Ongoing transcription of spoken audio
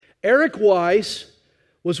Eric Weiss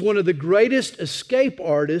was one of the greatest escape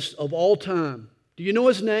artists of all time. Do you know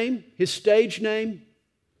his name? His stage name?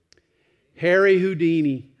 Harry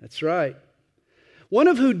Houdini. That's right. One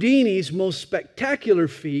of Houdini's most spectacular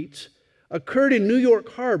feats occurred in New York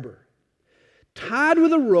Harbor. Tied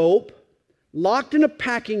with a rope, locked in a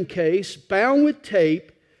packing case, bound with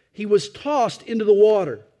tape, he was tossed into the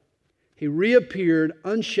water. He reappeared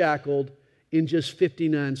unshackled in just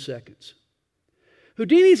 59 seconds.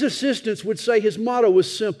 Houdini's assistants would say his motto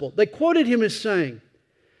was simple. They quoted him as saying,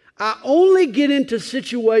 "I only get into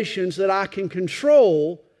situations that I can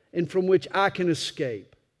control and from which I can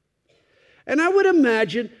escape." And I would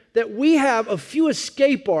imagine that we have a few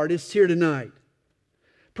escape artists here tonight.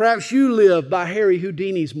 Perhaps you live by Harry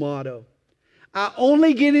Houdini's motto. I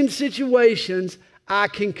only get in situations I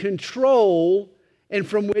can control and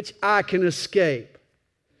from which I can escape.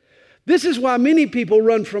 This is why many people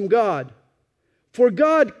run from God. For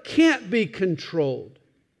God can't be controlled,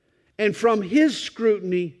 and from His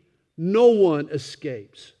scrutiny, no one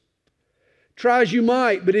escapes. Try as you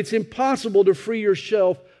might, but it's impossible to free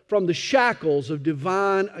yourself from the shackles of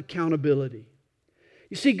divine accountability.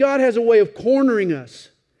 You see, God has a way of cornering us.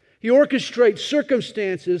 He orchestrates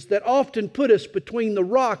circumstances that often put us between the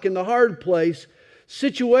rock and the hard place,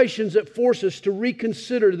 situations that force us to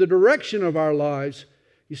reconsider the direction of our lives.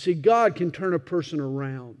 You see, God can turn a person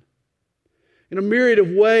around. In a myriad of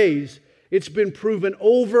ways, it's been proven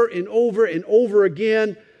over and over and over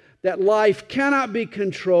again that life cannot be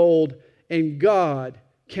controlled and God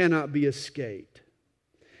cannot be escaped.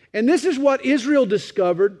 And this is what Israel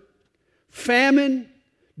discovered. Famine,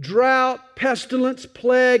 drought, pestilence,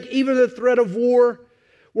 plague, even the threat of war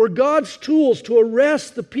were God's tools to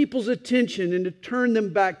arrest the people's attention and to turn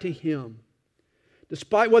them back to Him.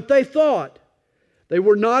 Despite what they thought, they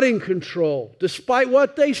were not in control. Despite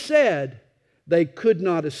what they said, they could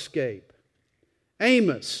not escape.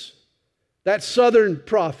 Amos, that southern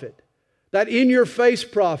prophet, that in-your-face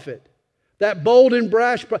prophet, that bold and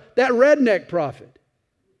brash prophet, that redneck prophet.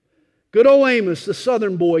 Good old Amos, the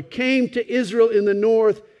southern boy, came to Israel in the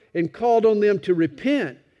north and called on them to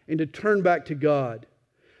repent and to turn back to God.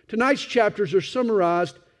 Tonight's chapters are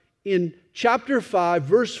summarized in chapter 5,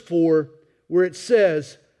 verse 4, where it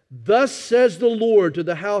says, "Thus says the Lord to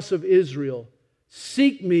the house of Israel,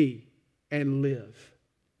 seek me and live."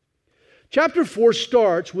 Chapter 4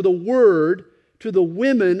 starts with a word to the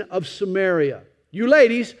women of Samaria. You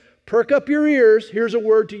ladies, perk up your ears. Here's a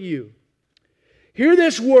word to you. Hear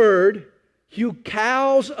this word, you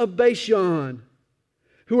cows of Bashan,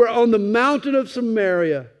 who are on the mountain of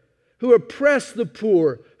Samaria, who oppress the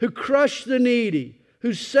poor, who crush the needy,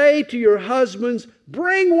 who say to your husbands,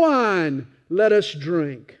 "Bring wine, let us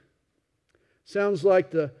drink." Sounds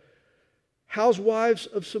like the housewives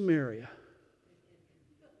of Samaria.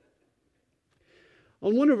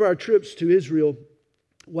 On one of our trips to Israel,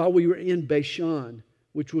 while we were in Bashan,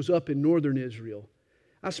 which was up in northern Israel,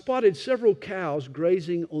 I spotted several cows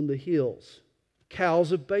grazing on the hills,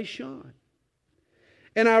 cows of Bashan.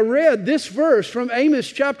 And I read this verse from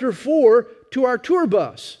Amos chapter 4 to our tour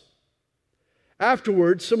bus.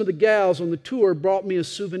 Afterwards, some of the gals on the tour brought me a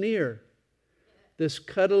souvenir, this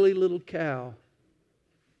cuddly little cow.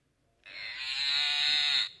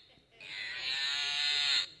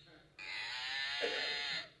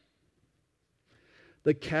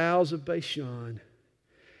 The cows of Bashan.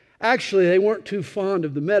 Actually, they weren't too fond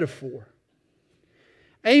of the metaphor.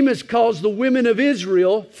 Amos calls the women of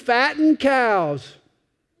Israel fattened cows.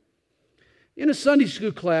 In a Sunday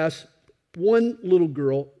school class, one little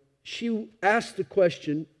girl, she asked the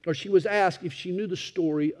question, or she was asked if she knew the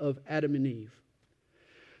story of Adam and Eve.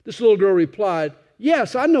 This little girl replied,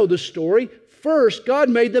 "Yes, I know the story. First, God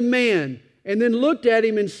made the man, and then looked at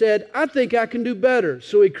him and said, 'I think I can do better.'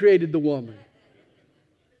 So He created the woman."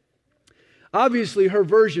 Obviously, her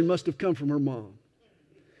version must have come from her mom.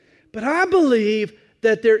 But I believe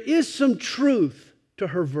that there is some truth to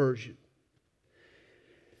her version.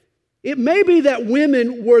 It may be that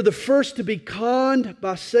women were the first to be conned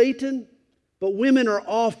by Satan, but women are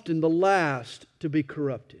often the last to be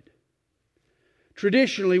corrupted.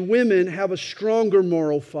 Traditionally, women have a stronger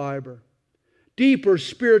moral fiber, deeper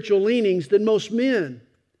spiritual leanings than most men.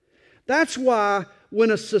 That's why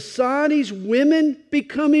when a society's women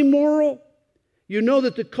become immoral, you know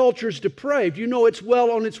that the culture is depraved. You know it's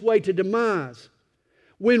well on its way to demise.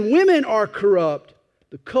 When women are corrupt,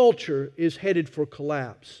 the culture is headed for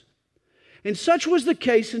collapse. And such was the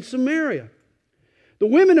case in Samaria. The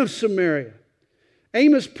women of Samaria,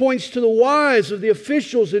 Amos points to the wives of the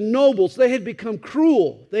officials and nobles. They had become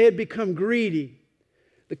cruel. They had become greedy.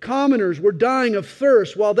 The commoners were dying of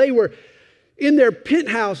thirst while they were in their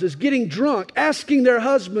penthouses getting drunk, asking their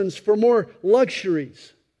husbands for more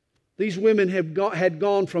luxuries. These women had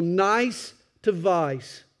gone from nice to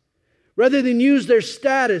vice. Rather than use their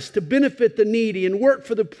status to benefit the needy and work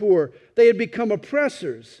for the poor, they had become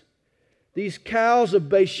oppressors. These cows of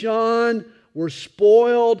Bashan were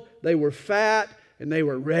spoiled, they were fat, and they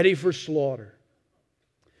were ready for slaughter.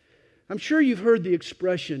 I'm sure you've heard the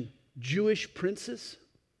expression, Jewish princess.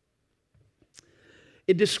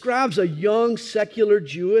 It describes a young secular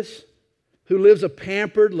Jewess who lives a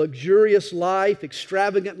pampered, luxurious life,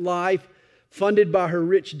 extravagant life, funded by her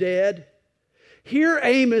rich dad. Here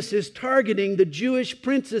Amos is targeting the Jewish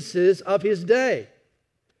princesses of his day,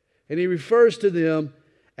 and he refers to them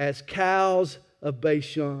as cows of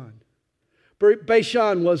Bashan.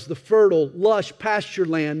 Bashan was the fertile, lush pasture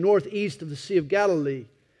land northeast of the Sea of Galilee.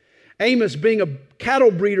 Amos, being a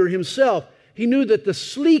cattle breeder himself, he knew that the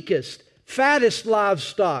sleekest, fattest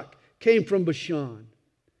livestock came from Bashan.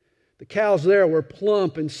 The cows there were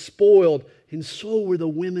plump and spoiled, and so were the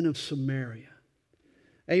women of Samaria.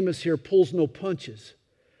 Amos here pulls no punches.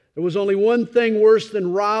 There was only one thing worse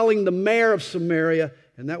than riling the mayor of Samaria,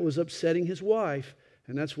 and that was upsetting his wife.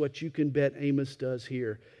 And that's what you can bet Amos does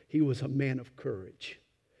here. He was a man of courage.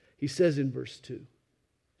 He says in verse 2,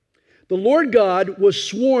 "The Lord God was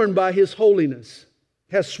sworn by His holiness,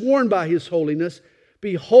 has sworn by His holiness,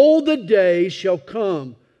 behold, the day shall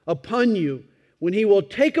come upon you when He will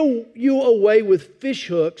take you away with fish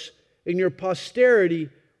hooks and your posterity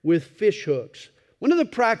with fish hooks." One of the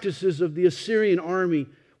practices of the Assyrian army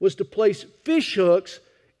was to place fish hooks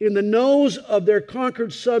in the nose of their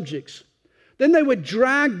conquered subjects. Then they would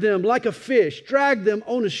drag them like a fish, drag them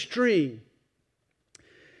on a string.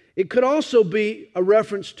 It could also be a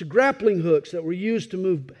reference to grappling hooks that were used to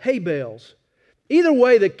move hay bales. Either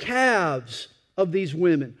way, the calves of these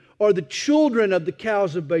women, or the children of the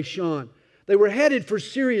cows of Bashan, they were headed for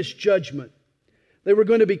serious judgment. They were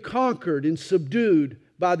going to be conquered and subdued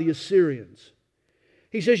by the Assyrians.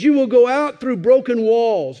 He says, "You will go out through broken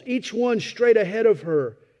walls, each one straight ahead of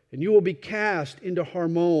her, and you will be cast into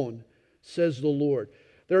Harmon, says the Lord."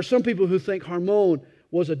 There are some people who think Harmon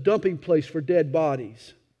was a dumping place for dead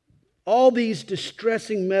bodies. All these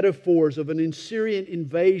distressing metaphors of an Assyrian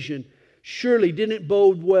invasion surely didn't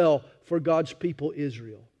bode well for God's people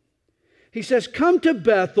Israel. He says, "Come to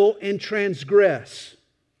Bethel and transgress."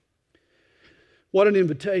 What an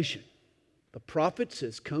invitation. The prophet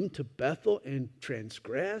says, "Come to Bethel and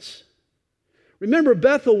transgress." Remember,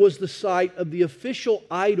 Bethel was the site of the official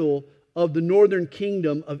idol of the northern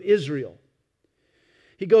kingdom of Israel.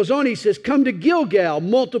 He goes on, he says, "Come to Gilgal,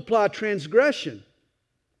 multiply transgression.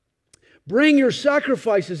 Bring your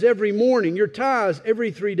sacrifices every morning, your tithes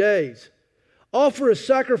every 3 days. Offer a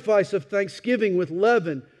sacrifice of thanksgiving with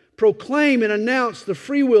leaven. Proclaim and announce the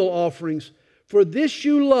freewill offerings. For this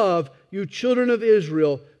you love, you children of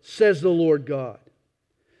Israel, says the Lord God."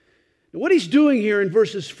 Now, what he's doing here in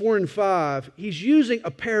verses 4 and 5, he's using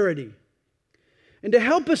a parody. And to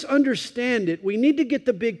help us understand it, we need to get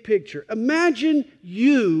the big picture. Imagine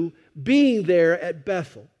you being there at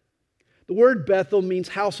Bethel. The word Bethel means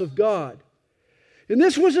house of God. And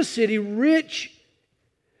this was a city rich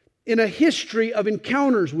in a history of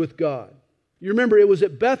encounters with God. You remember, it was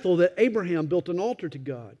at Bethel that Abraham built an altar to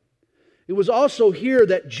God. It was also here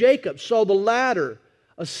that Jacob saw the ladder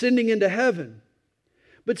ascending into heaven.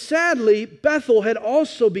 But sadly, Bethel had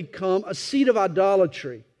also become a seat of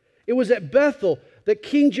idolatry. It was at Bethel that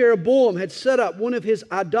King Jeroboam had set up one of his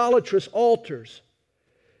idolatrous altars.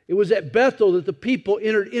 It was at Bethel that the people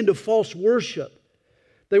entered into false worship.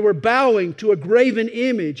 They were bowing to a graven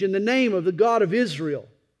image in the name of the God of Israel.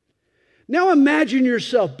 Now imagine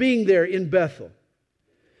yourself being there in Bethel.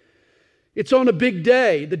 It's on a big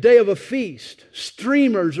day, the day of a feast.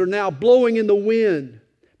 Streamers are now blowing in the wind.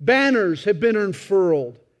 Banners have been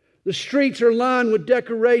unfurled. The streets are lined with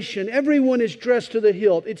decoration. Everyone is dressed to the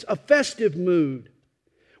hilt. It's a festive mood.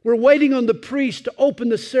 We're waiting on the priest to open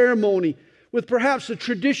the ceremony with perhaps a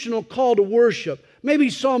traditional call to worship. Maybe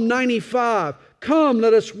Psalm 95. "Come,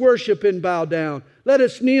 let us worship and bow down. Let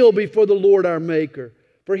us kneel before the Lord our Maker.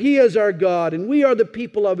 For He is our God, and we are the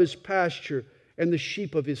people of His pasture and the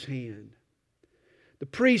sheep of His hand." The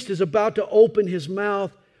priest is about to open his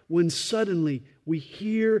mouth when suddenly we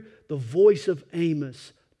hear the voice of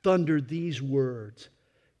Amos thunder these words,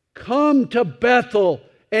 "Come to Bethel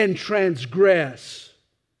and transgress.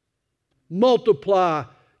 Multiply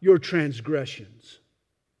your transgressions."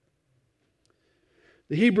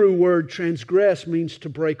 The Hebrew word transgress means to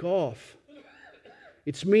break off.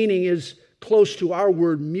 Its meaning is close to our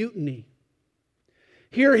word mutiny.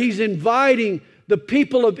 Here he's inviting the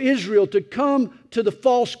people of Israel to come to the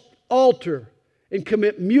false altar and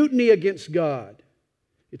commit mutiny against God.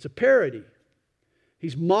 It's a parody.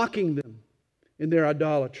 He's mocking them in their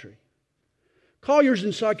idolatry. Collier's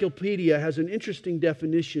Encyclopedia has an interesting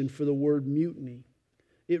definition for the word mutiny.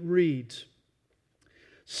 It reads,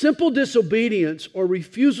 simple disobedience or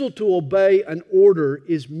refusal to obey an order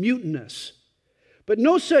is mutinous, but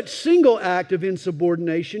no such single act of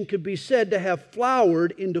insubordination could be said to have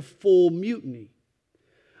flowered into full mutiny.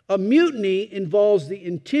 A mutiny involves the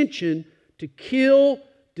intention to kill,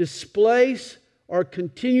 displace, or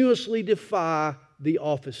continuously defy the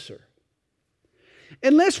officer.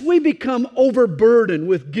 Unless we become overburdened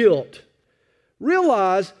with guilt,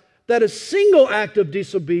 realize that a single act of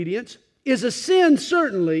disobedience is a sin,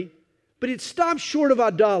 certainly, but it stops short of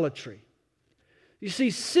idolatry. You see,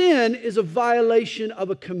 sin is a violation of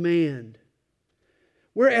a command,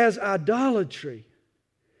 whereas idolatry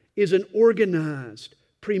is an organized,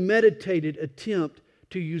 premeditated attempt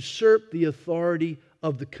to usurp the authority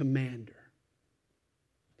of the commander.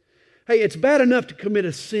 Hey, it's bad enough to commit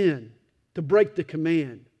a sin, to break the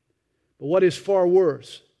command. But what is far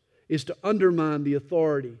worse is to undermine the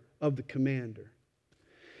authority of the commander.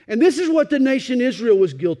 And this is what the nation Israel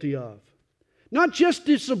was guilty of. Not just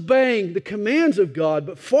disobeying the commands of God,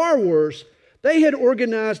 but far worse, they had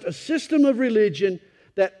organized a system of religion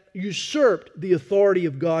that usurped the authority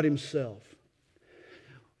of God Himself.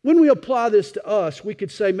 When we apply this to us, we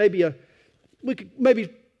could say we could maybe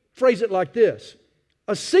phrase it like this.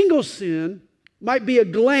 A single sin might be a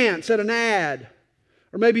glance at an ad,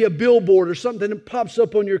 or maybe a billboard or something that pops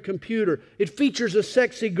up on your computer. It features a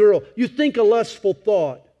sexy girl. You think a lustful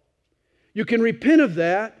thought. You can repent of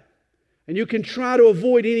that, and you can try to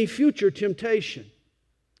avoid any future temptation.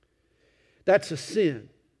 That's a sin.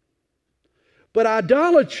 But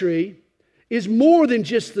idolatry is more than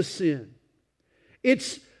just the sin.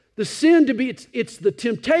 It's the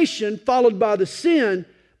temptation followed by the sin,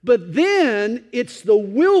 but then it's the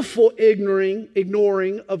willful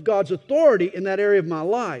ignoring of God's authority in that area of my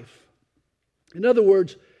life. In other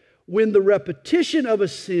words, when the repetition of a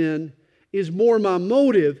sin is more my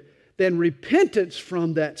motive than repentance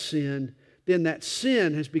from that sin, then that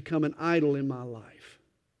sin has become an idol in my life.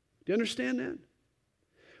 Do you understand that?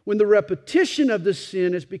 When the repetition of the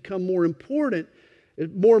sin has become more important,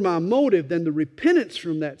 more my motive than the repentance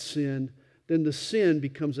from that sin, then the sin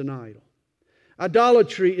becomes an idol.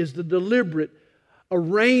 Idolatry is the deliberate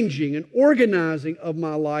arranging and organizing of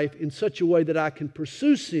my life in such a way that I can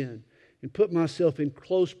pursue sin and put myself in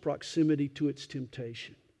close proximity to its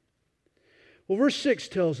temptation. Well, verse 6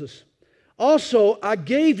 tells us, also I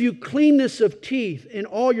gave you cleanness of teeth in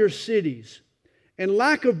all your cities and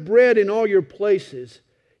lack of bread in all your places,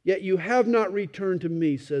 yet you have not returned to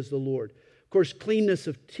me, says the Lord. Of course, cleanness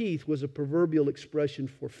of teeth was a proverbial expression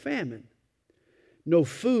for famine. No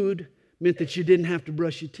food meant that you didn't have to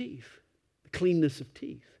brush your teeth. The cleanness of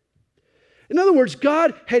teeth. In other words,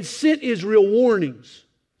 God had sent Israel warnings.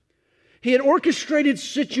 He had orchestrated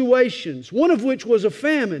situations, one of which was a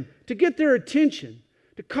famine, to get their attention,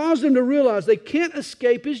 to cause them to realize they can't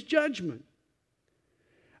escape His judgment.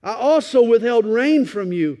 I also withheld rain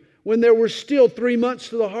from you when there were still 3 months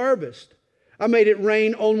to the harvest. I made it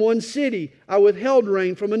rain on one city. I withheld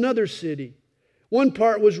rain from another city. One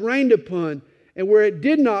part was rained upon, and where it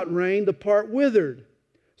did not rain, the part withered.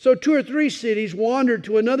 So 2 or 3 cities wandered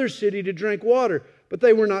to another city to drink water, but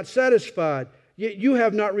they were not satisfied. Yet you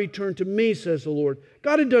have not returned to me, says the Lord.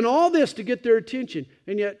 God had done all this to get their attention,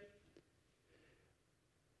 and yet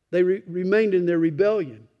they remained in their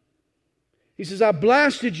rebellion. He says, I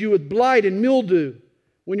blasted you with blight and mildew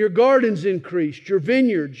when your gardens increased, your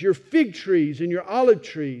vineyards, your fig trees, and your olive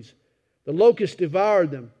trees. The locusts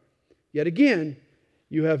devoured them. Yet again,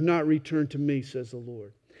 you have not returned to me, says the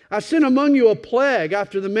Lord. I sent among you a plague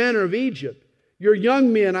after the manner of Egypt. Your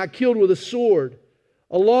young men I killed with a sword,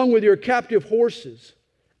 along with your captive horses.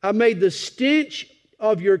 I made the stench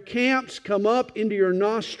of your camps come up into your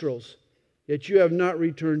nostrils, yet you have not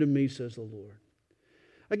returned to me, says the Lord.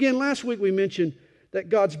 Again, last week we mentioned that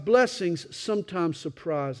God's blessings sometimes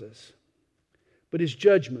surprise us, but His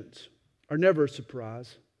judgments are never a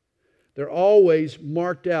surprise. They're always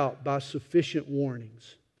marked out by sufficient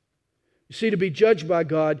warnings. You see, to be judged by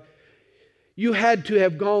God, you had to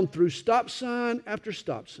have gone through stop sign after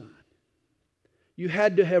stop sign. You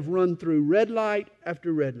had to have run through red light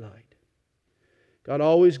after red light. God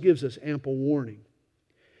always gives us ample warning.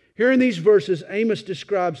 Here in these verses, Amos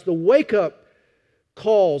describes the wake-up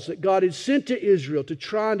calls that God had sent to Israel to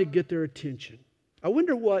try to get their attention. I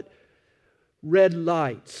wonder what red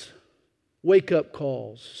lights, wake-up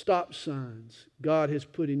calls, stop signs God has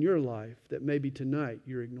put in your life that maybe tonight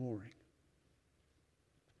you're ignoring.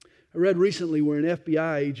 I read recently where an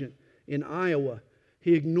FBI agent in Iowa,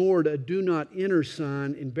 he ignored a do not enter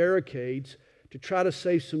sign in barricades to try to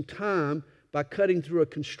save some time by cutting through a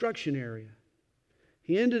construction area.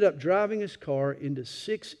 He ended up driving his car into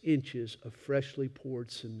 6 inches of freshly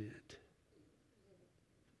poured cement.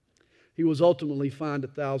 He was ultimately fined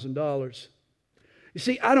 $1,000. You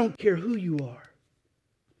see, I don't care who you are.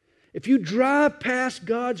 If you drive past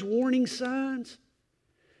God's warning signs,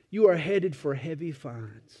 you are headed for heavy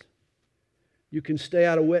fines. You can stay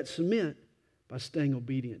out of wet cement by staying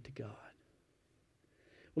obedient to God.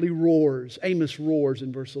 Well, he roars. Amos roars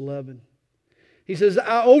in verse 11. He says,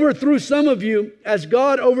 I overthrew some of you as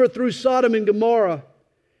God overthrew Sodom and Gomorrah,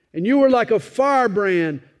 and you were like a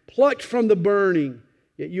firebrand plucked from the burning,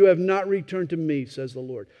 yet you have not returned to me, says the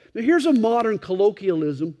Lord. Now here's a modern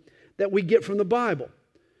colloquialism that we get from the Bible.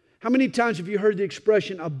 How many times have you heard the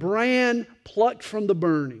expression, a brand plucked from the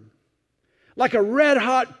burning? Like a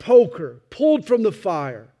red-hot poker pulled from the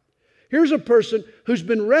fire. Here's a person who's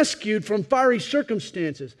been rescued from fiery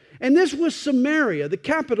circumstances. And this was Samaria, the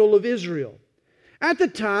capital of Israel. At the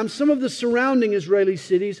time, some of the surrounding Israeli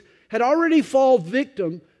cities had already fallen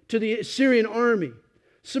victim to the Assyrian army.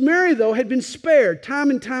 Samaria, though, had been spared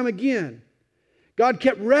time and time again. God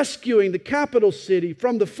kept rescuing the capital city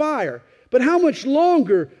from the fire. But how much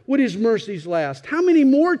longer would His mercies last? How many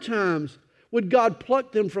more times would God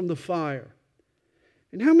pluck them from the fire?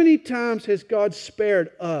 And how many times has God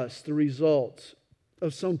spared us the results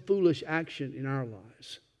of some foolish action in our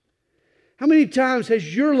lives? How many times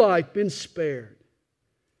has your life been spared?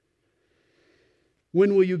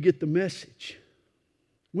 When will you get the message?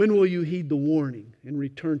 When will you heed the warning and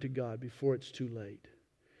return to God before it's too late?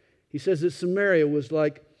 He says that Samaria was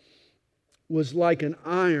like an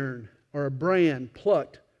iron or a brand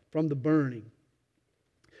plucked from the burning.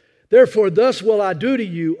 Therefore, thus will I do to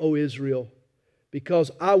you, O Israel,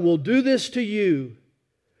 because I will do this to you.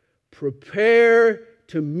 Prepare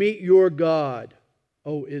to meet your God,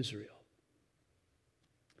 O Israel.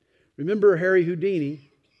 Remember Harry Houdini?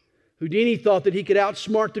 Houdini thought that he could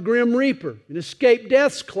outsmart the Grim Reaper and escape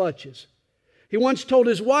death's clutches. He once told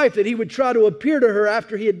his wife that he would try to appear to her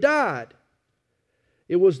after he had died.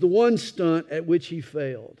 It was the one stunt at which he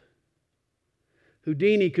failed.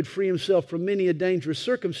 Houdini could free himself from many a dangerous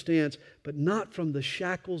circumstance, but not from the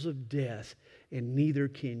shackles of death, and neither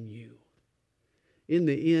can you. In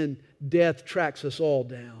the end, death tracks us all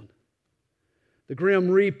down. The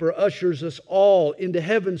Grim Reaper ushers us all into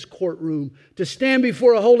heaven's courtroom to stand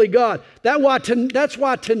before a holy God. That's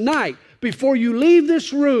why tonight, before you leave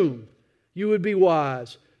this room, you would be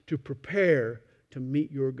wise to prepare to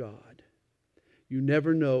meet your God. You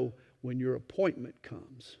never know when your appointment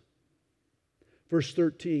comes. Verse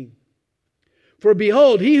 13. For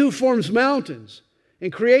behold, He who forms mountains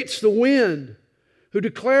and creates the wind, who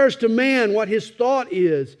declares to man what his thought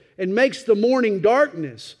is and makes the morning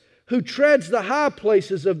darkness, who treads the high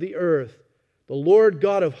places of the earth. The Lord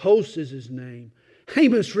God of hosts is His name.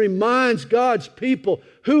 Amos reminds God's people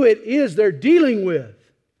who it is they're dealing with.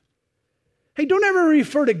 Hey, don't ever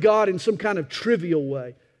refer to God in some kind of trivial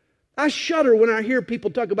way. I shudder when I hear people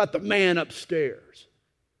talk about the man upstairs.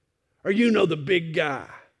 Or the big guy.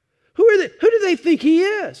 Who do they think he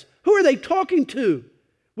is? Who are they talking to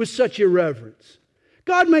with such irreverence?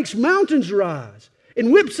 God makes mountains rise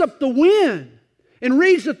and whips up the wind and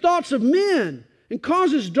reads the thoughts of men and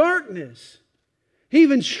causes darkness. He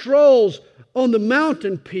even strolls on the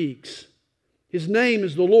mountain peaks. His name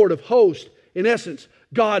is the Lord of hosts. In essence,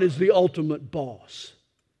 God is the ultimate boss.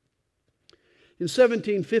 In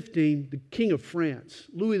 1715, the King of France,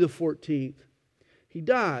 Louis XIV, he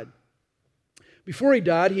died. Before he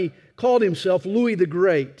died, he called himself Louis the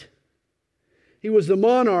Great. He was the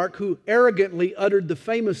monarch who arrogantly uttered the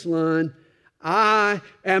famous line, "I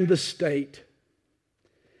am the state."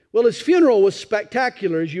 Well, his funeral was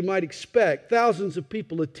spectacular, as you might expect. Thousands of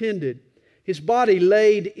people attended. His body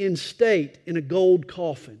laid in state in a gold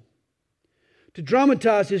coffin. To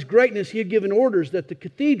dramatize his greatness, he had given orders that the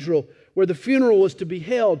cathedral where the funeral was to be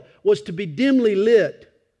held was to be dimly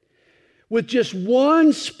lit, with just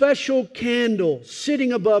one special candle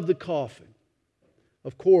sitting above the coffin.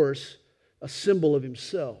 Of course, a symbol of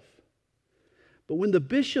himself. But when the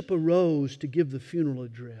bishop arose to give the funeral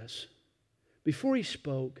address, before he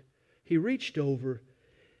spoke, he reached over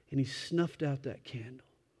and he snuffed out that candle,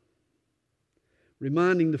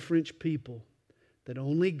 reminding the French people that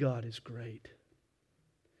only God is great.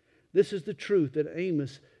 This is the truth that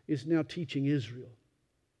Amos is now teaching Israel.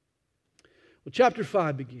 Well, chapter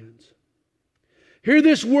 5 begins. Hear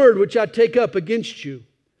this word which I take up against you,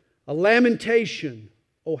 a lamentation,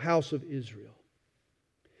 O house of Israel.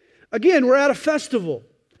 Again, we're at a festival.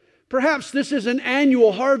 Perhaps this is an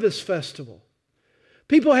annual harvest festival.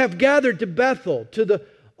 People have gathered to Bethel, to the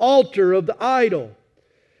altar of the idol,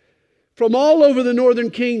 from all over the northern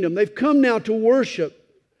kingdom. They've come now to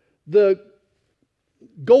worship the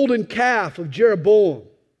golden calf of Jeroboam,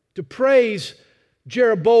 to praise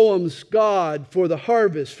Jeroboam's God for the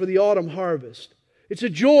harvest, for the autumn harvest. It's a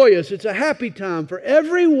joyous, it's a happy time for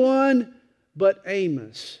everyone but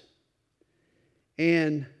Amos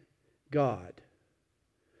and God.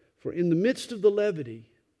 For in the midst of the levity,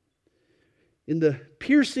 in the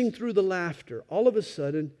piercing through the laughter, all of a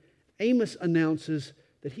sudden, Amos announces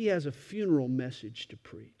that he has a funeral message to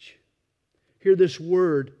preach. Hear this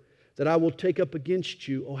word that I will take up against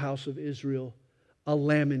you, O house of Israel, a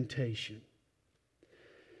lamentation.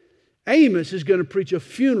 Amos is going to preach a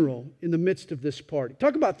funeral in the midst of this party.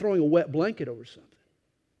 Talk about throwing a wet blanket over something.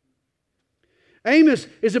 Amos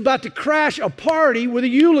is about to crash a party with a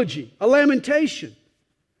eulogy, a lamentation.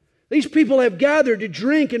 These people have gathered to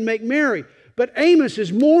drink and make merry, but Amos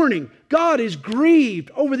is mourning. God is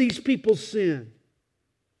grieved over these people's sin.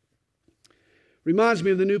 Reminds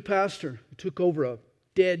me of the new pastor who took over a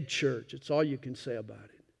dead church. It's all you can say about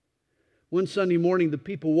it. One Sunday morning, the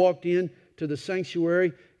people walked in to the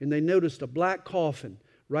sanctuary and they noticed a black coffin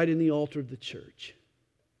right in the altar of the church.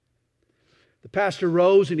 The pastor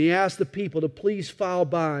rose and he asked the people to please file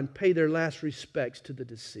by and pay their last respects to the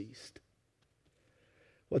deceased.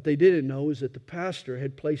 What they didn't know is that the pastor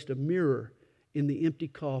had placed a mirror in the empty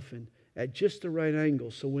coffin at just the right angle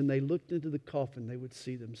so when they looked into the coffin they would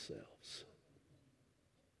see themselves.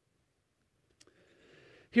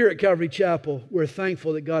 Here at Calvary Chapel, we're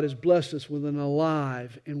thankful that God has blessed us with an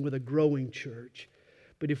alive and with a growing church.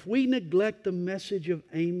 But if we neglect the message of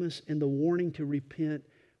Amos and the warning to repent,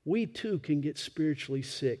 we too can get spiritually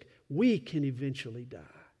sick. We can eventually die.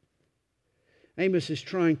 Amos is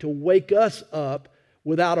trying to wake us up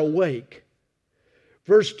without a wake.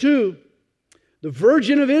 Verse 2, the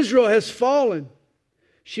virgin of Israel has fallen.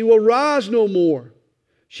 She will rise no more.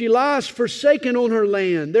 She lies forsaken on her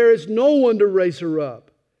land. There is no one to raise her up.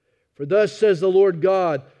 For thus says the Lord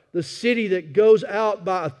God, the city that goes out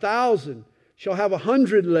by 1,000 shall have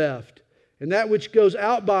 100 left, and that which goes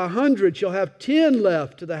out by 100 shall have 10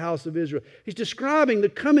 left to the house of Israel. He's describing the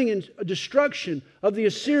coming destruction of the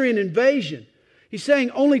Assyrian invasion. He's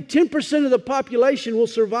saying only 10% of the population will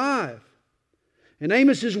survive. And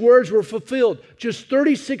Amos's words were fulfilled just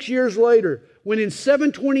 36 years later, when in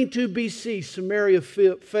 722 BC, Samaria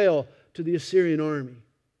fell to the Assyrian army.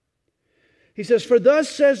 He says, for thus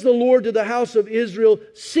says the Lord to the house of Israel,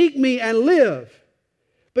 seek me and live.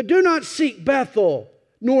 But do not seek Bethel,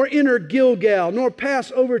 nor enter Gilgal, nor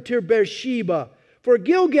pass over to Beersheba. For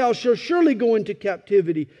Gilgal shall surely go into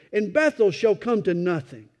captivity, and Bethel shall come to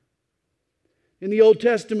nothing. In the Old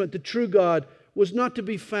Testament, the true God was not to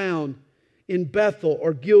be found in Bethel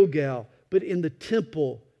or Gilgal, but in the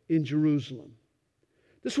temple in Jerusalem.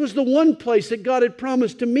 This was the one place that God had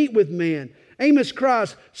promised to meet with man. Amos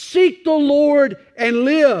cries, seek the Lord and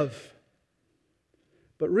live.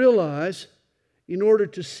 But realize, in order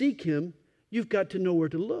to seek Him, you've got to know where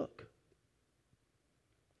to look.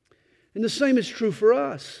 And the same is true for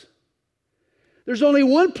us. There's only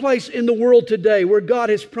one place in the world today where God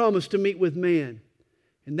has promised to meet with man,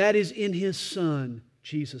 and that is in His Son,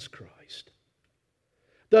 Jesus Christ.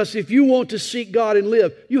 Thus, if you want to seek God and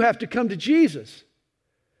live, you have to come to Jesus.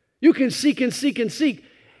 You can seek and seek and seek,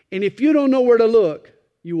 and if you don't know where to look,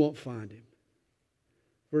 you won't find Him.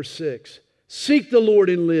 Verse 6, seek the Lord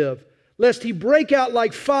and live, lest He break out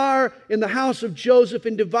like fire in the house of Joseph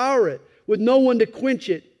and devour it, with no one to quench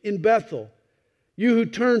it in Bethel. You who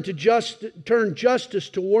turn justice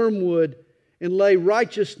to wormwood and lay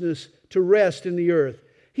righteousness to rest in the earth.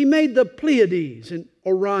 He made the Pleiades and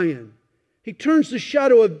Orion. He turns the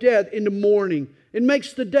shadow of death into morning and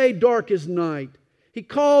makes the day dark as night. He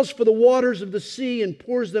calls for the waters of the sea and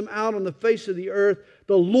pours them out on the face of the earth.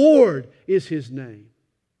 The Lord is His name.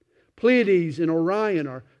 Pleiades and Orion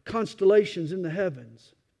are constellations in the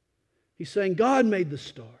heavens. He's saying God made the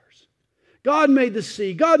stars. God made the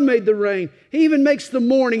sea. God made the rain. He even makes the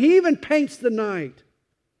morning. He even paints the night.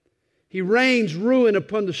 He rains ruin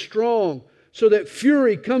upon the strong so that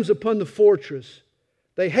fury comes upon the fortress.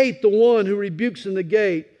 They hate the one who rebukes in the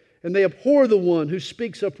gate, and they abhor the one who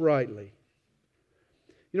speaks uprightly.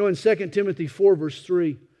 You know, in 2 Timothy 4, verse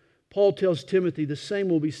 3, Paul tells Timothy the same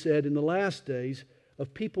will be said in the last days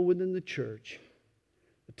of people within the church.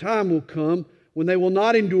 The time will come when they will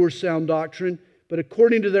not endure sound doctrine, but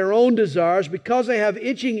according to their own desires, because they have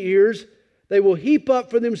itching ears, they will heap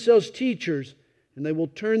up for themselves teachers, and they will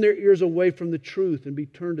turn their ears away from the truth and be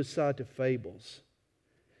turned aside to fables.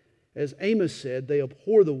 As Amos said, they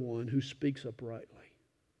abhor the one who speaks uprightly.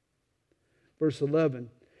 Verse 11,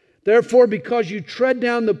 therefore, because you tread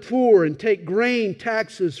down the poor and take grain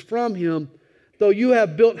taxes from him, though you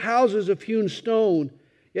have built houses of hewn stone,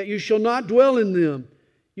 yet you shall not dwell in them.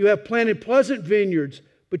 You have planted pleasant vineyards,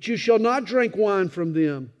 but you shall not drink wine from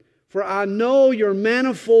them. For I know your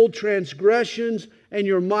manifold transgressions and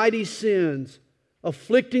your mighty sins,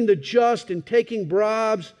 afflicting the just and taking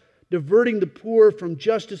bribes, diverting the poor from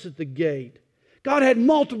justice at the gate. God had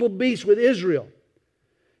multiple beasts with Israel.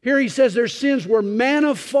 Here he says their sins were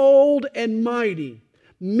manifold and mighty,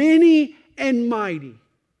 many and mighty,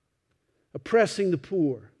 oppressing the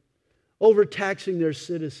poor, overtaxing their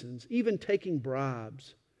citizens, even taking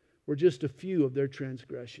bribes were just a few of their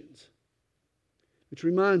transgressions. Which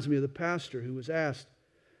reminds me of the pastor who was asked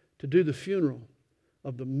to do the funeral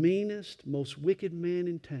of the meanest, most wicked man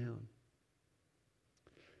in town.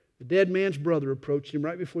 The dead man's brother approached him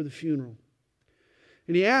right before the funeral.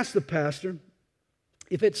 And he asked the pastor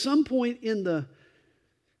if at some point in the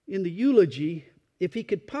eulogy, if he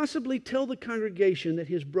could possibly tell the congregation that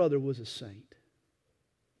his brother was a saint.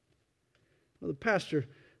 Well, the pastor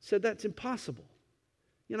said, that's impossible.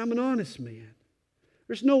 I'm an honest man.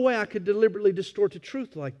 There's no way I could deliberately distort the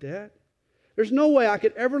truth like that. There's no way I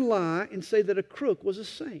could ever lie and say that a crook was a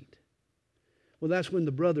saint. Well, that's when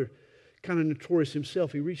the brother, kind of notorious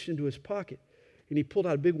himself, he reached into his pocket and he pulled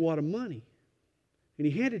out a big wad of money and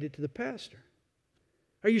he handed it to the pastor.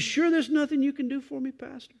 Are you sure there's nothing you can do for me,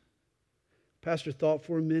 pastor? Pastor thought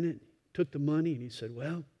for a minute, took the money, and he said,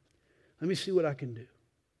 well, let me see what I can do.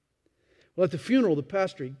 Well, at the funeral, the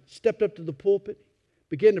pastor stepped up to the pulpit,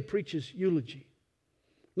 began to preach his eulogy.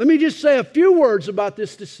 Let me just say a few words about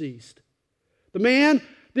this deceased.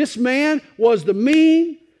 This man was the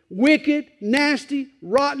mean, wicked, nasty,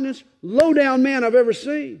 rottenest, low-down man I've ever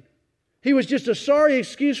seen. He was just a sorry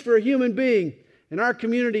excuse for a human being, and our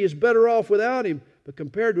community is better off without him. But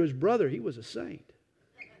compared to his brother, he was a saint.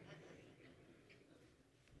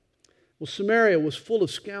 Well, Samaria was full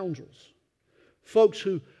of scoundrels, folks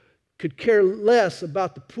who could care less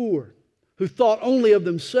about the poor, who thought only of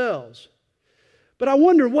themselves. But I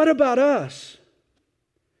wonder, what about us?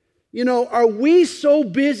 Are we so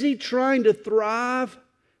busy trying to thrive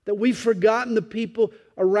that we've forgotten the people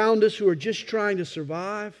around us who are just trying to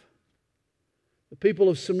survive? The people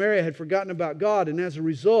of Samaria had forgotten about God, and as a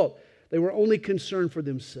result, they were only concerned for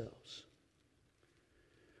themselves.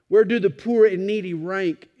 Where do the poor and needy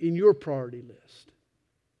rank in your priority list?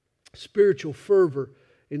 Spiritual fervor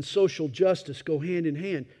and social justice go hand in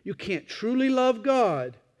hand. You can't truly love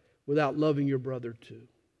God without loving your brother too.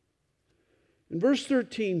 And verse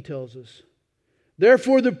 13 tells us,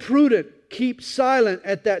 therefore the prudent keep silent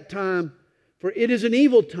at that time, for it is an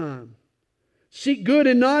evil time. Seek good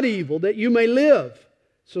and not evil, that you may live.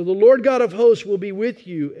 So the Lord God of hosts will be with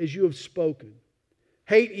you as you have spoken.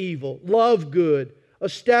 Hate evil, love good,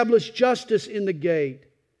 establish justice in the gate.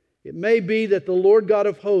 It may be that the Lord God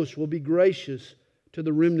of hosts will be gracious to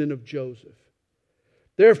the remnant of Joseph.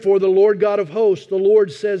 Therefore the Lord God of hosts, the Lord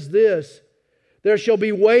says this, there shall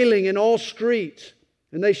be wailing in all streets,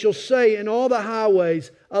 and they shall say in all the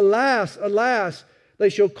highways, alas, alas, they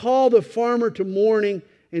shall call the farmer to mourning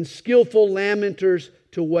and skillful lamenters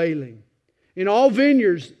to wailing. In all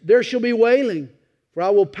vineyards there shall be wailing, for I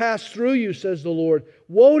will pass through you, says the Lord.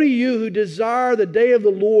 Woe to you who desire the day of the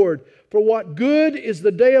Lord, for what good is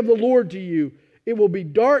the day of the Lord to you? It will be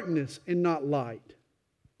darkness and not light.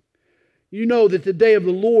 You know that the day of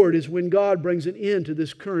the Lord is when God brings an end to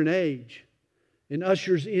this current age and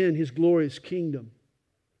ushers in His glorious kingdom.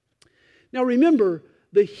 Now remember,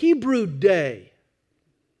 the Hebrew day,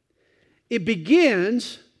 it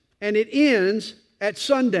begins and it ends at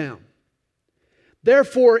sundown.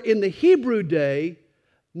 Therefore, in the Hebrew day,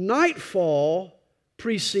 nightfall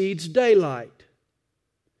precedes daylight.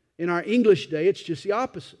 In our English day, it's just the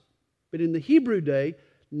opposite. But in the Hebrew day,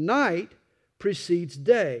 night precedes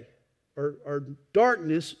day, or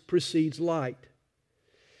darkness precedes light.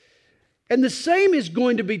 And the same is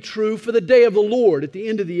going to be true for the day of the Lord at the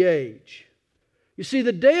end of the age. You see,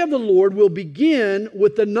 the day of the Lord will begin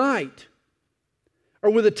with the night,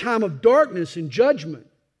 or with a time of darkness and judgment.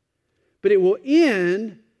 But it will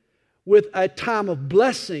end with a time of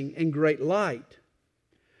blessing and great light.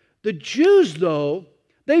 The Jews, though,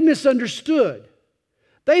 they misunderstood.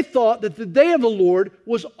 They thought that the day of the Lord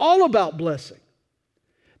was all about blessing.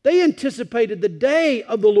 They anticipated the day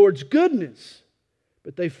of the Lord's goodness,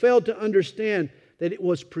 but they failed to understand that it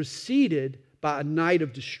was preceded by a night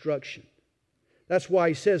of destruction. That's why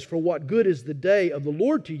he says, for what good is the day of the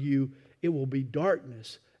Lord to you? It will be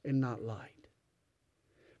darkness and not light.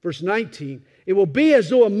 Verse 19, it will be as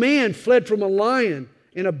though a man fled from a lion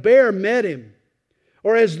and a bear met him,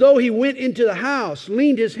 or as though he went into the house,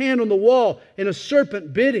 leaned his hand on the wall, and a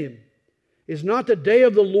serpent bit him. Is not the day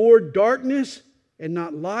of the Lord darkness and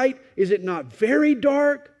not light? Is it not very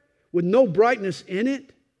dark with no brightness in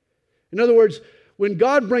it? In other words, when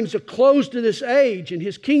God brings a close to this age and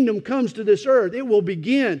His kingdom comes to this earth, it will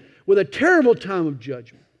begin with a terrible time of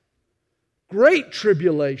judgment. Great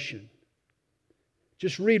tribulation.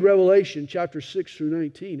 Just read Revelation chapter 6 through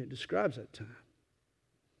 19. It describes that time.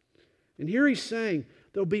 And here He's saying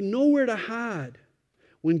there'll be nowhere to hide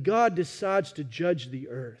when God decides to judge the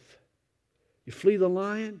earth. You flee the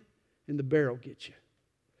lion and the bear will get you.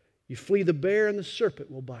 You flee the bear and the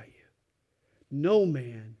serpent will bite you. No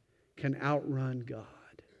man can outrun God.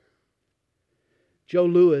 Joe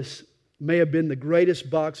Louis may have been the greatest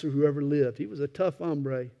boxer who ever lived. He was a tough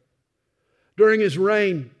hombre. During his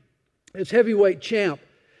reign as heavyweight champ,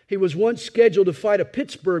 he was once scheduled to fight a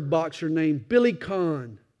Pittsburgh boxer named Billy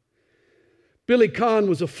Conn. Billy Conn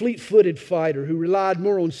was a fleet-footed fighter who relied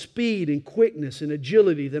more on speed and quickness and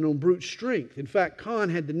agility than on brute strength. In fact, Conn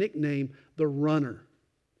had the nickname the Runner.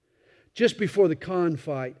 Just before the Conn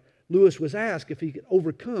fight, Louis was asked if he could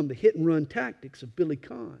overcome the hit-and-run tactics of Billy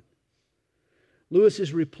Conn.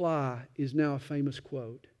 Louis's reply is now a famous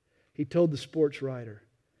quote. He told the sports writer,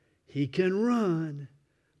 "He can run,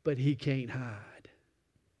 but he can't hide."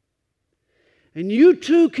 And you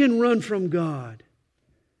too can run from God,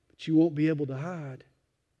 but you won't be able to hide.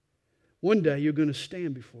 One day you're going to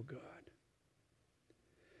stand before God.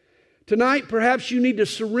 Tonight, perhaps you need to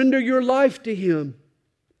surrender your life to Him.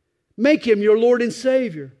 Make Him your Lord and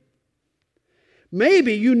Savior.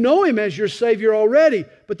 Maybe you know Him as your Savior already,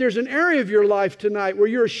 but there's an area of your life tonight where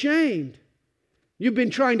you're ashamed. You've been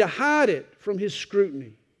trying to hide it from His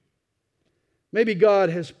scrutiny. Maybe God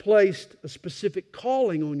has placed a specific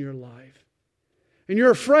calling on your life, and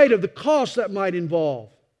you're afraid of the cost that might involve.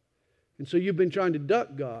 And so you've been trying to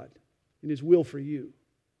duck God and His will for you.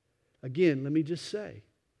 Again, let me just say,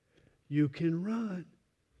 you can run,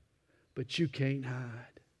 but you can't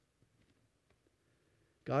hide.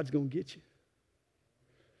 God's going to get you.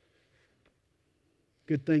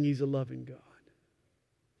 Good thing He's a loving God.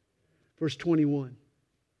 Verse 21.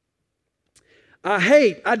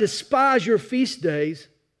 I despise your feast days,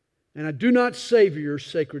 and I do not savor your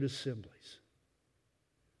sacred assemblies.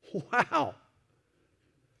 Wow.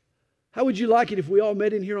 How would you like it if we all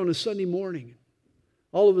met in here on a Sunday morning?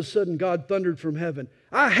 All of a sudden God thundered from heaven,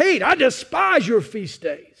 I despise your feast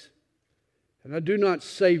days, and I do not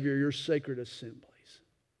savor your sacred assemblies.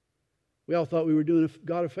 We all thought we were doing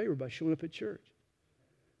God a favor by showing up at church.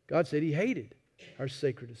 God said He hated our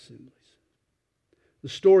sacred assemblies. The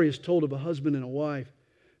story is told of a husband and a wife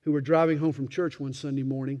who were driving home from church one Sunday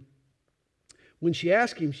morning. When she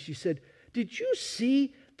asked him, she said, "Did you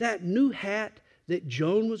see that new hat that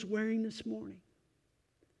Joan was wearing this morning?"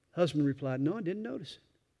 Husband replied, "No, I didn't notice it."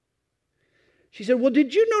 She said, "Well,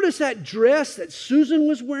 did you notice that dress that Susan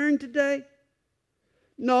was wearing today?"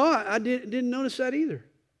 "No, I didn't notice that either."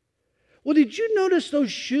 "Well, did you notice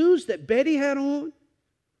those shoes that Betty had on?"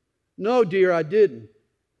 "No, dear, I didn't."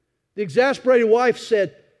 The exasperated wife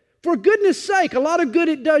said, "For goodness sake, a lot of good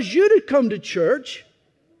it does you to come to church."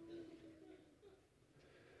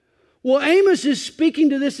 Well, Amos is speaking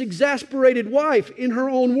to this exasperated wife in her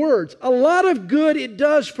own words. A lot of good it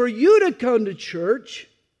does for you to come to church.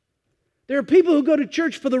 There are people who go to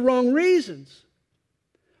church for the wrong reasons.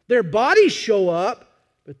 Their bodies show up,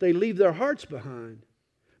 but they leave their hearts behind.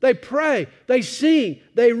 They pray, they sing,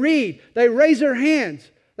 they read, they raise their hands.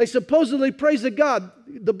 They supposedly praise God.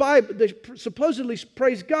 The Bible, they supposedly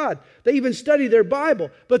praise God. They even study their Bible.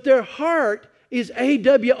 But their heart is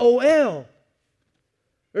AWOL.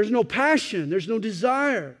 There's no passion. There's no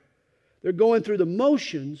desire. They're going through the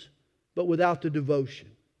motions, but without the devotion.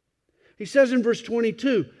 He says in verse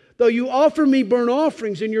 22, "Though you offer me burnt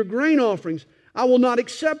offerings and your grain offerings, I will not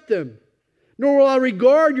accept them, nor will I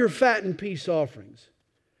regard your fat and peace offerings."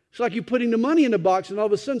 It's like you putting the money in the box and all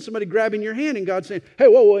of a sudden somebody grabbing your hand and God saying, "Hey,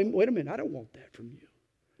 wait a minute, I don't want that from you.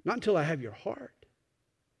 Not until I have your heart.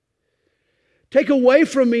 Take away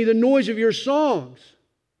from me the noise of your songs,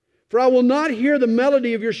 for I will not hear the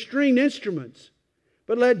melody of your stringed instruments.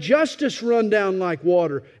 But let justice run down like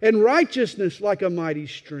water and righteousness like a mighty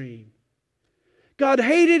stream." God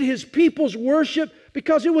hated His people's worship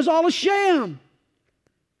because it was all a sham.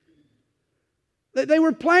 They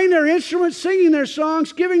were playing their instruments, singing their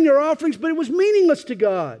songs, giving their offerings, but it was meaningless to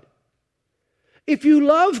God. If you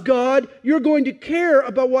love God, you're going to care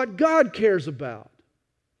about what God cares about.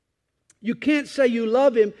 You can't say you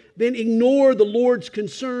love Him, then ignore the Lord's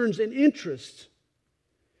concerns and interests.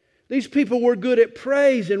 These people were good at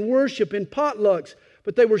praise and worship and potlucks,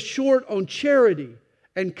 but they were short on charity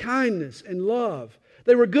and kindness and love.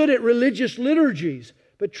 They were good at religious liturgies,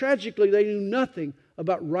 but tragically they knew nothing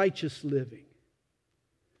about righteous living.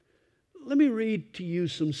 Let me read to you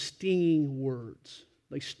some stinging words.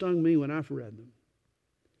 They stung me when I've read them.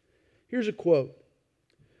 Here's a quote.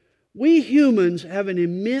 We humans have an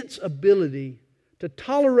immense ability to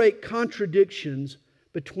tolerate contradictions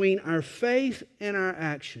between our faith and our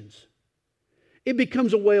actions. It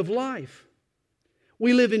becomes a way of life.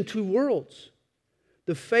 We live in two worlds.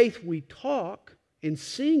 The faith we talk and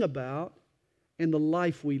sing about and the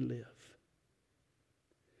life we live.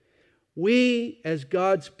 We, as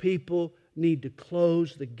God's people, need to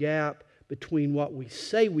close the gap between what we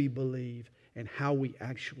say we believe and how we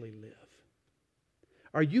actually live.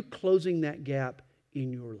 Are you closing that gap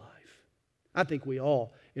in your life? I think we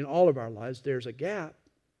all, in all of our lives, there's a gap.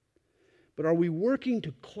 But are we working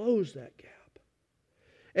to close that gap?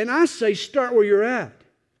 And I say start where you're at.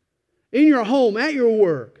 In your home, at your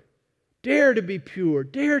work. Dare to be pure.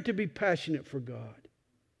 Dare to be passionate for God.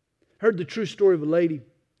 Heard the true story of a lady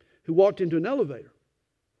who walked into an elevator.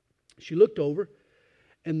 She looked over,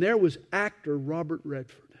 and there was actor Robert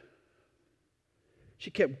Redford. She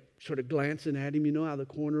kept sort of glancing at him, out of the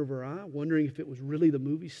corner of her eye, wondering if it was really the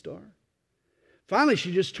movie star. Finally,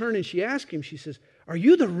 she just turned and she asked him, she says, "Are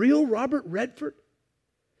you the real Robert Redford?"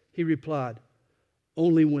 He replied,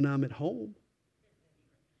 "Only when I'm at home."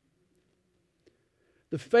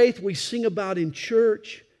 The faith we sing about in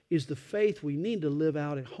church is the faith we need to live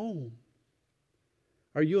out at home.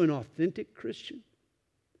 Are you an authentic Christian?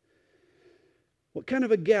 What kind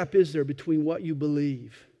of a gap is there between what you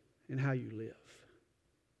believe and how you live?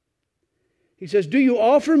 He says, "Do you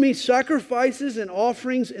offer me sacrifices and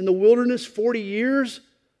offerings in the wilderness 40 years,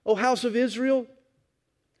 O house of Israel?"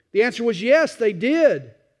 The answer was yes, they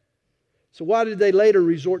did. So why did they later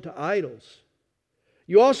resort to idols?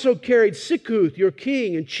 You also carried Sikkuth, your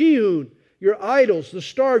king, and Chihun, your idols, the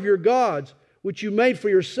star of your gods, which you made for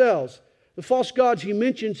yourselves. The false gods he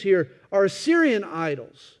mentions here are Assyrian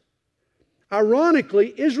idols.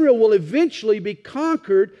 Ironically, Israel will eventually be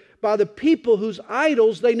conquered by the people whose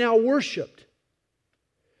idols they now worshipped.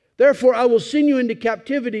 "Therefore I will send you into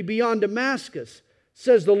captivity beyond Damascus,"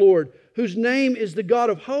 says the Lord, whose name is the God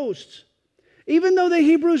of hosts. Even though the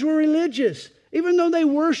Hebrews were religious, even though they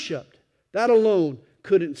worshipped, that alone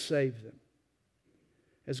couldn't save them.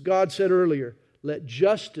 As God said earlier, let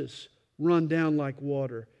justice run down like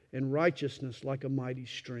water and righteousness like a mighty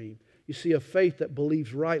stream. You see, a faith that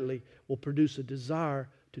believes rightly will produce a desire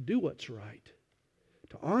to do what's right,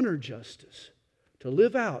 to honor justice, to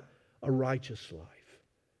live out a righteous life.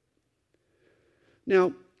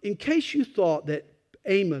 Now, in case you thought that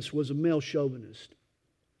Amos was a male chauvinist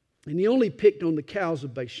and he only picked on the cows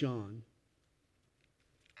of Bashan,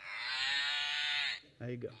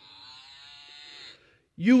 there you go.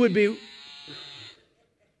 You would be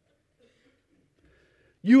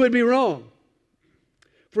wrong.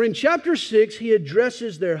 For in chapter 6, he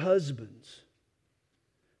addresses their husbands,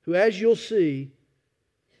 who, as you'll see,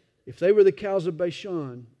 if they were the cows of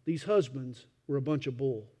Bashan, these husbands were a bunch of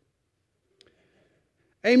bull.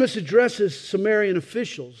 Amos addresses Sumerian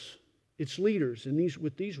officials, its leaders,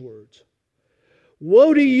 with these words.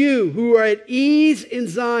 "Woe to you who are at ease in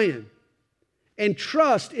Zion and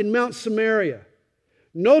trust in Mount Samaria,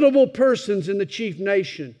 notable persons in the chief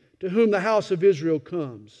nation to whom the house of Israel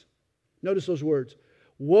comes." Notice those words.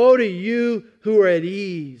 Woe to you who are at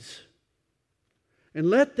ease.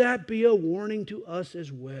 And let that be a warning to us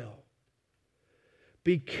as well.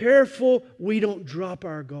 Be careful we don't drop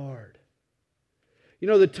our guard.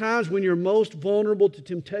 The times when you're most vulnerable to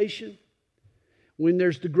temptation, when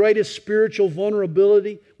there's the greatest spiritual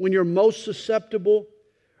vulnerability, when you're most susceptible,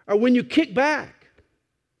 or when you kick back,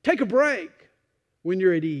 take a break when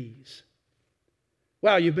you're at ease.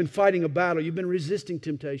 Wow, you've been fighting a battle, you've been resisting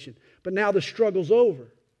temptation, but now the struggle's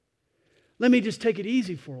over. Let me just take it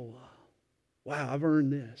easy for a while. Wow, I've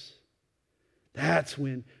earned this. That's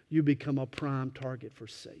when you become a prime target for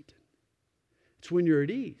Satan. It's when you're at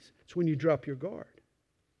ease. It's when you drop your guard.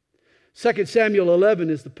 2 Samuel 11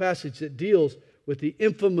 is the passage that deals with the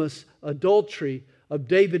infamous adultery of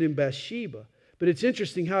David and Bathsheba. But it's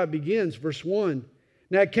interesting how it begins. Verse 1.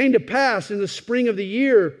 "Now it came to pass in the spring of the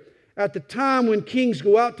year, at the time when kings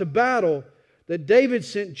go out to battle, that David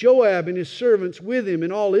sent Joab and his servants with him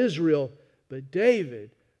and all Israel, but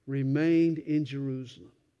David remained in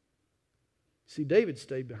Jerusalem." See, David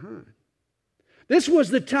stayed behind. This was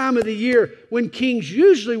the time of the year when kings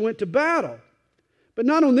usually went to battle. But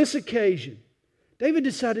not on this occasion. David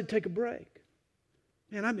decided to take a break.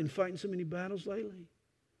 Man, I've been fighting so many battles lately.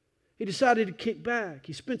 He decided to kick back.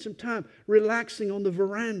 He spent some time relaxing on the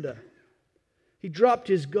veranda. He dropped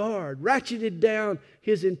his guard, ratcheted down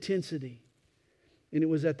his intensity. And it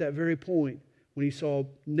was at that very point when he saw a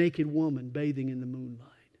naked woman bathing in the moonlight.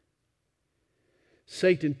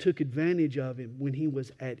 Satan took advantage of him when he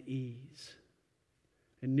was at ease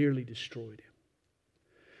and nearly destroyed him.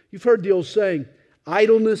 You've heard the old saying,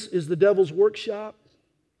 idleness is the devil's workshop.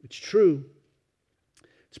 It's true.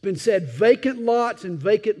 It's been said, vacant lots and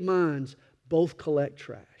vacant minds both collect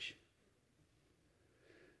trash.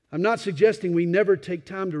 I'm not suggesting we never take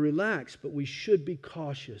time to relax, but we should be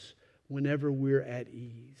cautious whenever we're at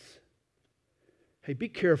ease. Hey, be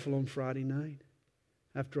careful on Friday night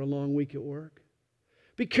after a long week at work.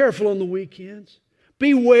 Be careful on the weekends.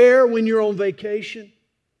 Beware when you're on vacation.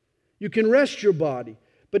 You can rest your body,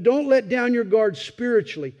 but don't let down your guard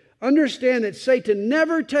spiritually. Understand that Satan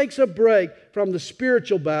never takes a break from the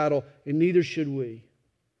spiritual battle, and neither should we.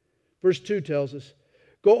 Verse 2 tells us,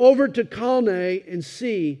 go over to Calneh and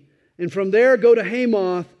see, and from there go to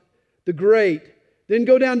Hamath the Great. Then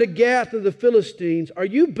go down to Gath of the Philistines. Are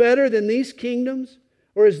you better than these kingdoms?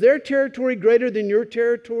 Or is their territory greater than your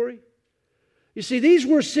territory? You see, these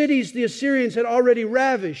were cities the Assyrians had already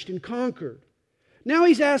ravished and conquered. Now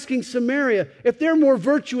he's asking Samaria if they're more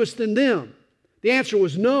virtuous than them. The answer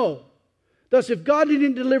was no. Thus, if God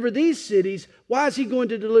didn't deliver these cities, why is He going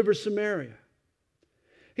to deliver Samaria?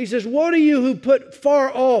 He says, woe to you who put far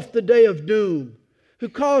off the day of doom, who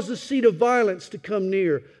cause the seat of violence to come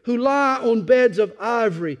near, who lie on beds of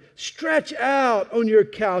ivory, stretch out on your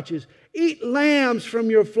couches, eat lambs from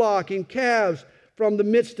your flock and calves from the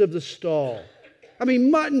midst of the stall. I mean,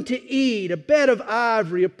 mutton to eat, a bed of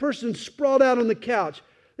ivory, a person sprawled out on the couch.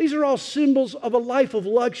 These are all symbols of a life of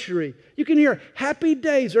luxury. You can hear happy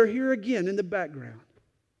days are here again in the background.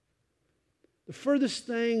 The furthest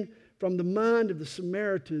thing from the mind of the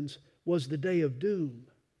Samaritans was the day of doom.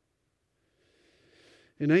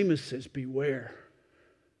 And Amos says, beware.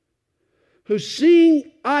 Who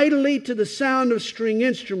sing idly to the sound of string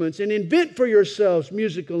instruments and invent for yourselves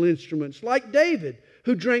musical instruments, like David,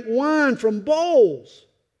 who drank wine from bowls.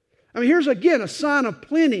 I mean, here's again a sign of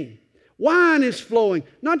plenty. Wine is flowing,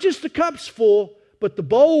 not just the cups full, but the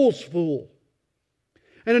bowls full.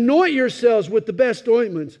 And anoint yourselves with the best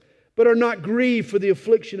ointments, but are not grieved for the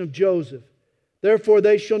affliction of Joseph. Therefore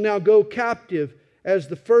they shall now go captive as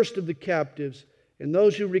the first of the captives, and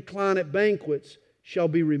those who recline at banquets shall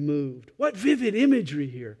be removed. What vivid imagery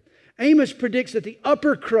here. Amos predicts that the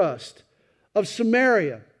upper crust of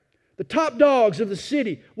Samaria, the top dogs of the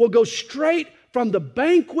city, will go straight from the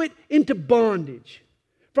banquet into bondage,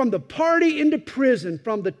 from the party into prison,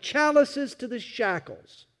 from the chalices to the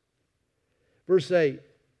shackles. Verse 8.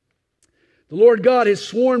 The Lord God has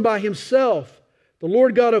sworn by Himself. The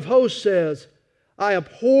Lord God of hosts says, I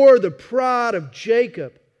abhor the pride of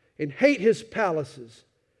Jacob and hate his palaces.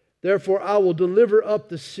 Therefore I will deliver up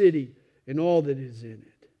the city and all that is in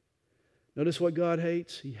it. Notice what God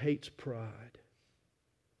hates? He hates pride.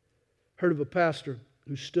 Heard of a pastor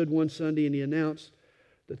who stood one Sunday and he announced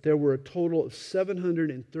that there were a total of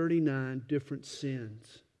 739 different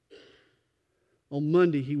sins. On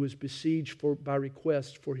Monday, he was besieged by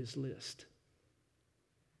request for his list.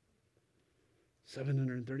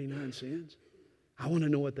 739 sins? I want to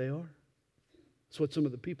know what they are. That's what some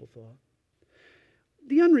of the people thought.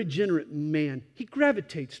 The unregenerate man, he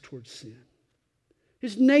gravitates towards sin.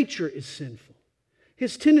 His nature is sinful.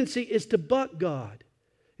 His tendency is to buck God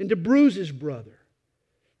and to bruise his brother.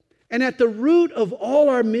 And at the root of all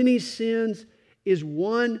our many sins is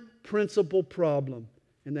one principal problem,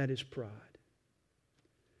 and that is pride.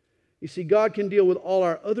 You see, God can deal with all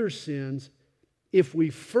our other sins if we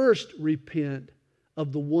first repent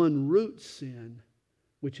of the one root sin,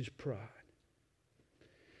 which is pride.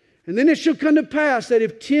 And then it shall come to pass that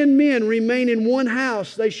if 10 men remain in one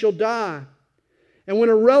house, they shall die. And when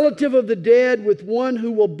a relative of the dead with one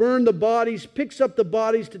who will burn the bodies picks up the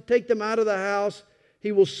bodies to take them out of the house,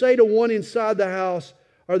 he will say to one inside the house,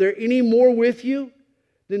 are there any more with you?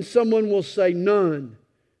 Then someone will say, none.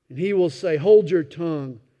 And he will say, hold your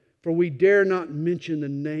tongue, for we dare not mention the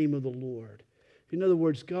name of the Lord. In other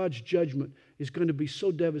words, God's judgment is going to be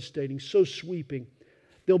so devastating, so sweeping.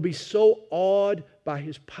 They'll be so awed by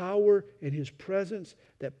His power and His presence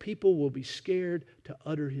that people will be scared to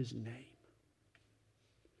utter His name.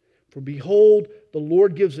 For behold, the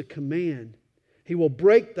Lord gives a command. He will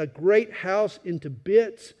break the great house into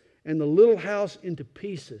bits and the little house into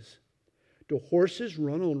pieces. Do horses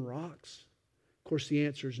run on rocks? Of course, the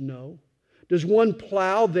answer is no. Does one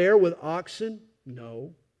plow there with oxen?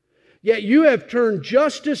 No. Yet you have turned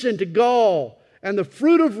justice into gall and the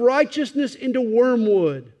fruit of righteousness into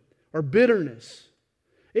wormwood. or bitterness.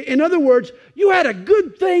 In other words, you had a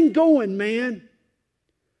good thing going, man,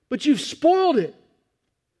 but you've spoiled it.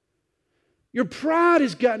 Your pride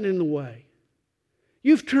has gotten in the way.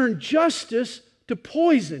 You've turned justice to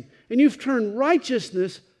poison, and you've turned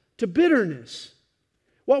righteousness to bitterness.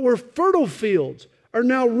 What were fertile fields are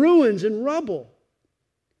now ruins and rubble.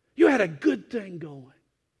 You had a good thing going.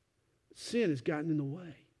 Sin has gotten in the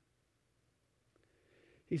way.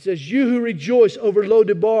 He says, you who rejoice over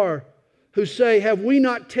Lo-debar, who say, have we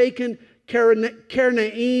not taken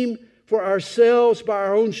Karnaim for ourselves by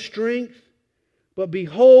our own strength? But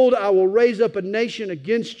behold, I will raise up a nation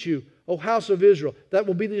against you, O house of Israel. That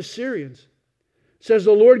will be the Assyrians. Says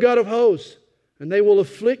the Lord God of hosts, and they will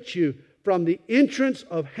afflict you from the entrance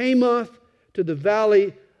of Hamath to the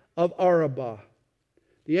valley of Arabah.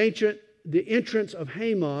 The entrance of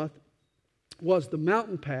Hamath was the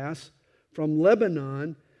mountain pass from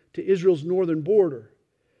Lebanon to Israel's northern border.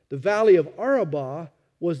 The valley of Arabah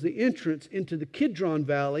was the entrance into the Kidron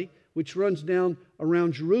Valley, which runs down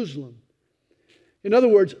around Jerusalem. In other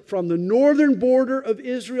words, from the northern border of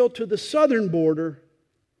Israel to the southern border,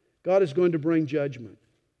 God is going to bring judgment.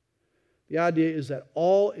 The idea is that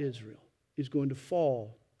all Israel is going to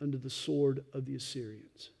fall under the sword of the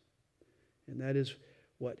Assyrians. And that is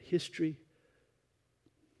what history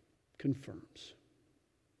confirms.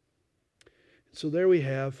 So there we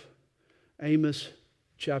have Amos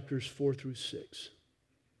chapters 4 through 6.